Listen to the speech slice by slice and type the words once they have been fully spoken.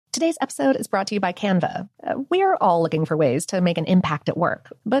Today's episode is brought to you by Canva. We're all looking for ways to make an impact at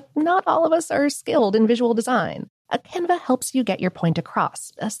work, but not all of us are skilled in visual design. Canva helps you get your point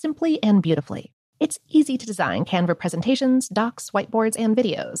across, simply and beautifully. It's easy to design Canva presentations, docs, whiteboards, and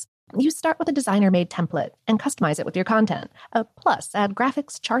videos. You start with a designer-made template and customize it with your content. Plus, add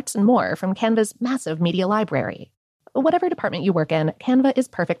graphics, charts, and more from Canva's massive media library. Whatever department you work in, Canva is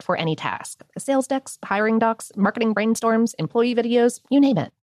perfect for any task. Sales decks, hiring docs, marketing brainstorms, employee videos, you name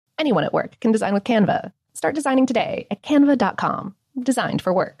it. Anyone at work can design with Canva. Start designing today at canva.com. Designed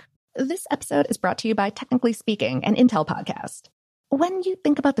for work. This episode is brought to you by Technically Speaking, an Intel podcast. When you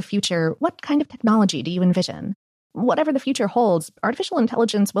think about the future, what kind of technology do you envision? Whatever the future holds, artificial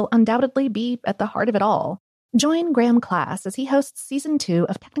intelligence will undoubtedly be at the heart of it all. Join Graham Class as he hosts Season 2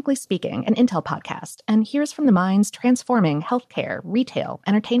 of Technically Speaking, an Intel podcast, and hears from the minds transforming healthcare, retail,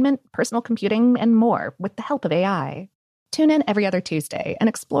 entertainment, personal computing, and more with the help of AI. Tune in every other Tuesday and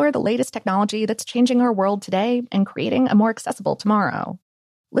explore the latest technology that's changing our world today and creating a more accessible tomorrow.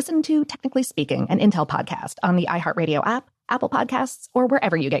 Listen to Technically Speaking, an Intel podcast on the iHeartRadio app, Apple Podcasts, or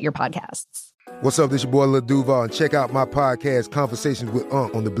wherever you get your podcasts. What's up, this your boy Lil Duval, and check out my podcast, Conversations with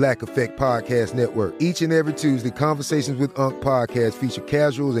Unc, on the Black Effect Podcast Network. Each and every Tuesday, Conversations with Unc podcast feature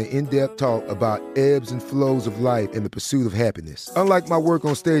casual and in-depth talk about ebbs and flows of life and the pursuit of happiness. Unlike my work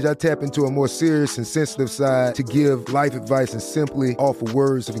on stage, I tap into a more serious and sensitive side to give life advice and simply offer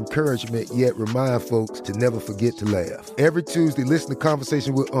words of encouragement, yet remind folks to never forget to laugh. Every Tuesday, listen to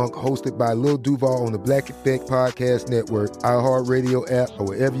Conversation with Unc, hosted by Lil Duval on the Black Effect Podcast Network, iHeartRadio app, or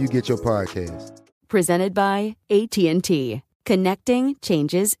wherever you get your podcasts. Presented by AT&T. Connecting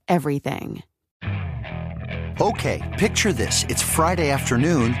changes everything. Okay, picture this. It's Friday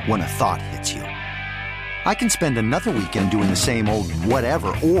afternoon when a thought hits you. I can spend another weekend doing the same old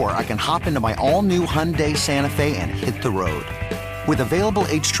whatever, or I can hop into my all-new Hyundai Santa Fe and hit the road. With available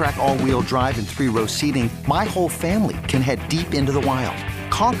H-Track all-wheel drive and 3-row seating, my whole family can head deep into the wild.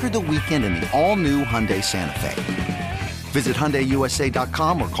 Conquer the weekend in the all-new Hyundai Santa Fe. Visit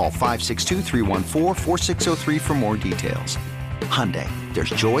HyundaiUSA.com or call 562-314-4603 for more details. Hyundai, there's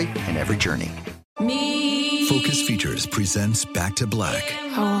joy in every journey. Focus Features presents Back to Black.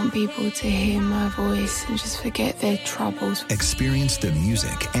 I want people to hear my voice and just forget their troubles. Experience the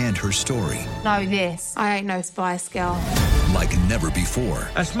music and her story. Know this, I ain't no Spice Girl. Like never before.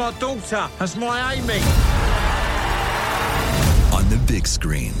 That's my daughter. That's my Amy. On the big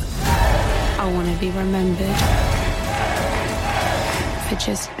screen. I want to be remembered for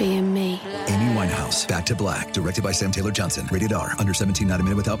just being me. Amy Winehouse, Back to Black, directed by Sam Taylor Johnson. Rated R, under 17, not a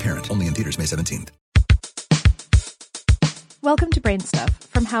minute without parent. Only in theaters May 17th. Welcome to Brain Stuff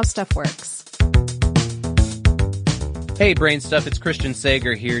from How Stuff Works. Hey, Brain Stuff, it's Christian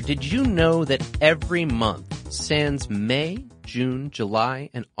Sager here. Did you know that every month, sans May, June, July,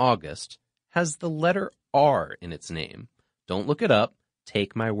 and August, has the letter R in its name? Don't look it up.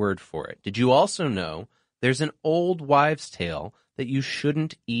 Take my word for it. Did you also know there's an old wives' tale that you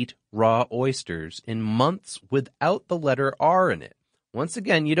shouldn't eat raw oysters in months without the letter R in it? Once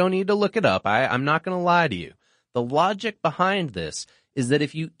again, you don't need to look it up. I'm not going to lie to you. The logic behind this is that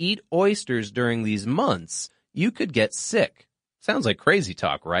if you eat oysters during these months, you could get sick. Sounds like crazy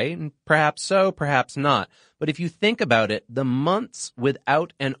talk, right? And perhaps so, perhaps not. But if you think about it, the months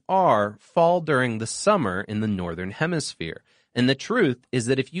without an R fall during the summer in the northern hemisphere. And the truth is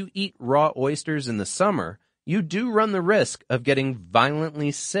that if you eat raw oysters in the summer, you do run the risk of getting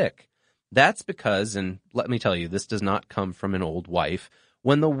violently sick. That's because, and let me tell you, this does not come from an old wife,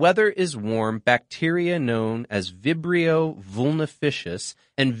 when the weather is warm, bacteria known as Vibrio vulnificus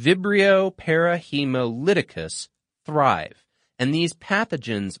and Vibrio parahemolyticus thrive. And these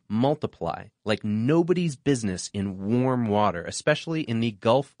pathogens multiply like nobody's business in warm water, especially in the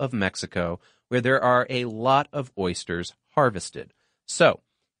Gulf of Mexico, where there are a lot of oysters harvested. So,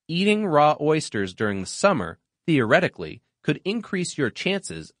 eating raw oysters during the summer, theoretically, could increase your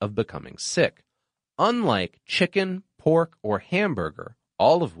chances of becoming sick. Unlike chicken, pork, or hamburger,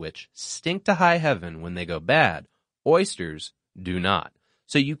 all of which stink to high heaven when they go bad, oysters do not.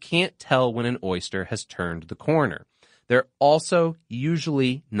 So you can't tell when an oyster has turned the corner. They're also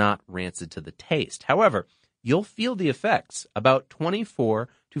usually not rancid to the taste. However, you'll feel the effects about 24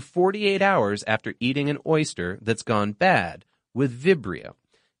 to 48 hours after eating an oyster that's gone bad with Vibrio.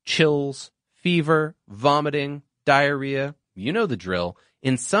 Chills, fever, vomiting, diarrhea, you know the drill.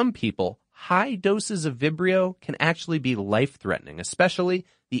 In some people, high doses of Vibrio can actually be life-threatening, especially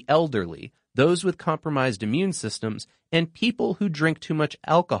the elderly, those with compromised immune systems, and people who drink too much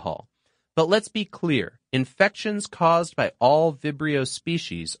alcohol. But let's be clear, infections caused by all Vibrio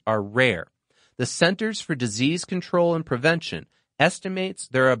species are rare. The Centers for Disease Control and Prevention estimates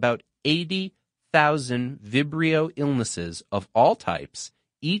there are about 80,000 Vibrio illnesses of all types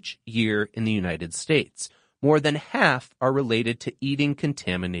each year in the United States. More than half are related to eating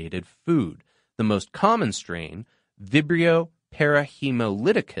contaminated food. The most common strain, Vibrio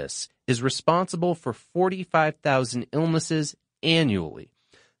parahemolyticus, is responsible for 45,000 illnesses annually.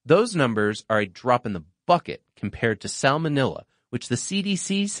 Those numbers are a drop in the bucket compared to Salmonella, which the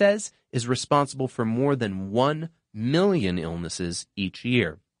CDC says is responsible for more than 1 million illnesses each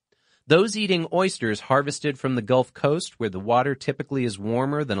year. Those eating oysters harvested from the Gulf Coast, where the water typically is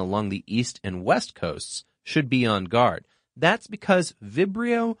warmer than along the east and west coasts, should be on guard. That's because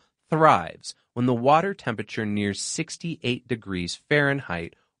Vibrio thrives when the water temperature nears 68 degrees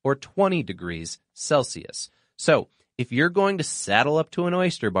Fahrenheit or 20 degrees Celsius. So, if you're going to saddle up to an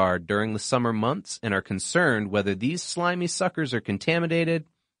oyster bar during the summer months and are concerned whether these slimy suckers are contaminated,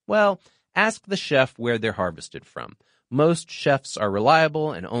 well, ask the chef where they're harvested from. Most chefs are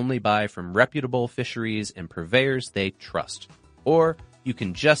reliable and only buy from reputable fisheries and purveyors they trust. Or you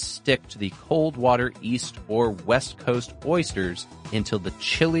can just stick to the cold water east or west coast oysters until the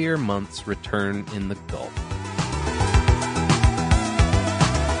chillier months return in the Gulf.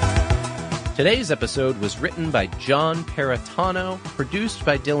 Today's episode was written by John Paratano, produced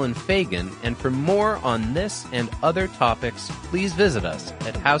by Dylan Fagan, and for more on this and other topics, please visit us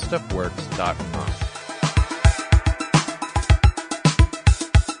at howstuffworks.com.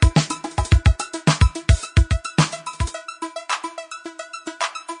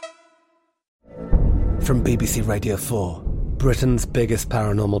 From BBC Radio 4, Britain's biggest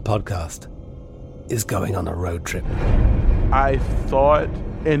paranormal podcast is going on a road trip. I thought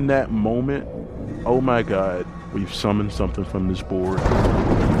in that moment, oh my God, we've summoned something from this board.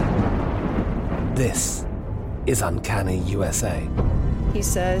 This is Uncanny USA. He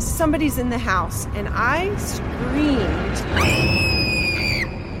says, somebody's in the house, and I screamed.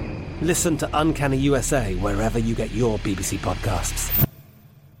 Listen to Uncanny USA wherever you get your BBC podcasts,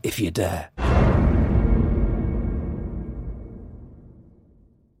 if you dare.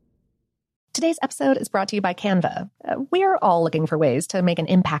 Today's episode is brought to you by Canva. We're all looking for ways to make an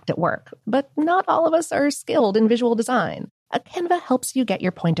impact at work, but not all of us are skilled in visual design. Canva helps you get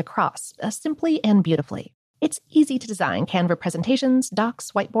your point across, simply and beautifully. It's easy to design Canva presentations,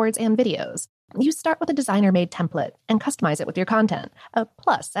 docs, whiteboards, and videos. You start with a designer-made template and customize it with your content.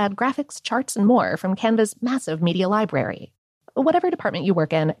 Plus, add graphics, charts, and more from Canva's massive media library. Whatever department you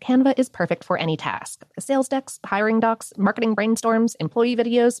work in, Canva is perfect for any task. Sales decks, hiring docs, marketing brainstorms, employee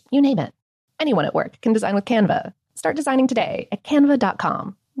videos, you name it. Anyone at work can design with Canva. Start designing today at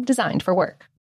canva.com. Designed for work.